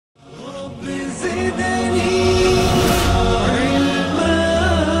And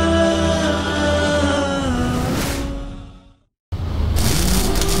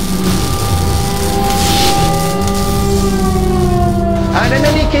in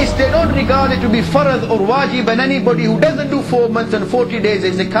any case, they don't regard it to be farad or wajib, and anybody who doesn't do 4 months and 40 days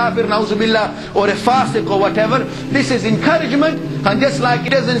is a kafir, na'uzubillah, or a fasiq or whatever. This is encouragement, and just like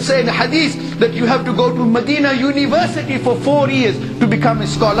it doesn't say in the hadith that you have to go to Medina University for 4 years to become a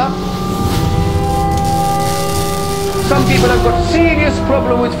scholar. Some people have got serious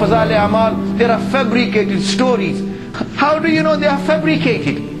problem with Fazal Amal. There are fabricated stories. How do you know they are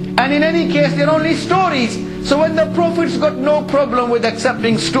fabricated? And in any case, they're only stories. So when the Prophet's got no problem with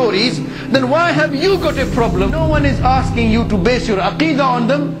accepting stories, then why have you got a problem? No one is asking you to base your aqidah on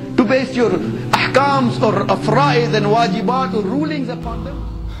them, to base your ahkams or afraid and wajibat or rulings upon them.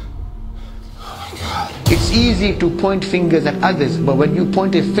 It's easy to point fingers at others, but when you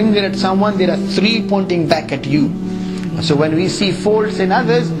point a finger at someone, there are 3 pointing back at you. So when we see faults in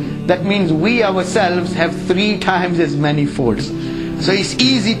others, that means we ourselves have 3 times as many faults. So it's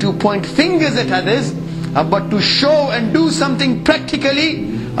easy to point fingers at others, but to show and do something practically,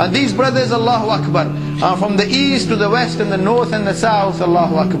 these brothers, Allahu Akbar, from the east to the west and the north and the south,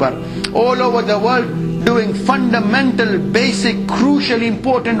 Allahu Akbar, all over the world, doing fundamental, basic, crucial,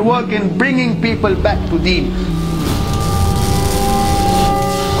 important work in bringing people back to Deen.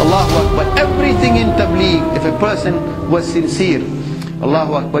 Allahu Akbar. Everything in Tabligh, if a person was sincere,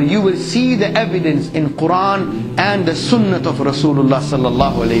 Allahu Akbar, you will see the evidence in Quran and the Sunnah of Rasulullah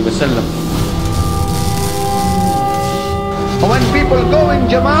sallallahu alayhi wa sallam. When people go in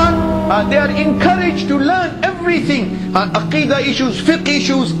Jamaat, they are encouraged to learn everything. Aqidah issues, fiqh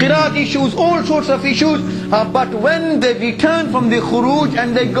issues, qiraat issues, all sorts of issues. But when they return from the khuruj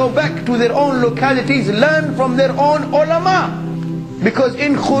and they go back to their own localities, learn from their own ulama. Because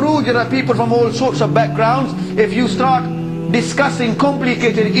in khuruj there are people from all sorts of backgrounds. If you start discussing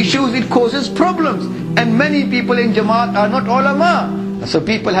complicated issues, it causes problems. And many people in Jamaat are not ulama. So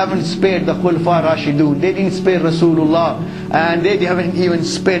people haven't spared the Khulfa Rashidun, they didn't spare Rasulullah, and they haven't even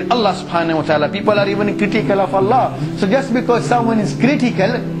spared Allah subhanahu wa ta'ala. People are even critical of Allah. So just because someone is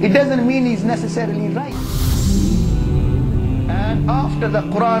critical, it doesn't mean he's necessarily right. And after the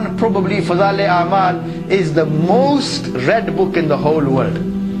Quran, probably Fazal Amal is the most read book in the whole world.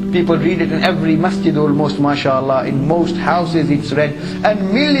 People read it in every masjid almost, mashallah. In most houses it's read,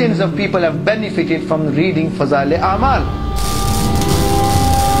 and millions of people have benefited from reading Fazal Amal.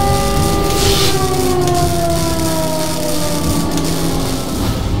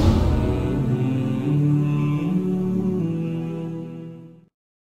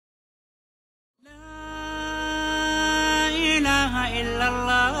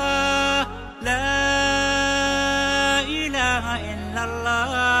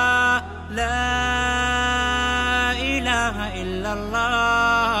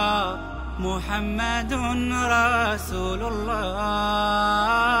 محمد رسول الله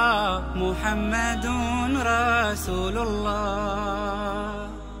محمد رسول الله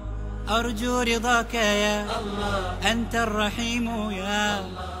أرجو رضاك يا الله أنت الرحيم يا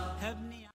الله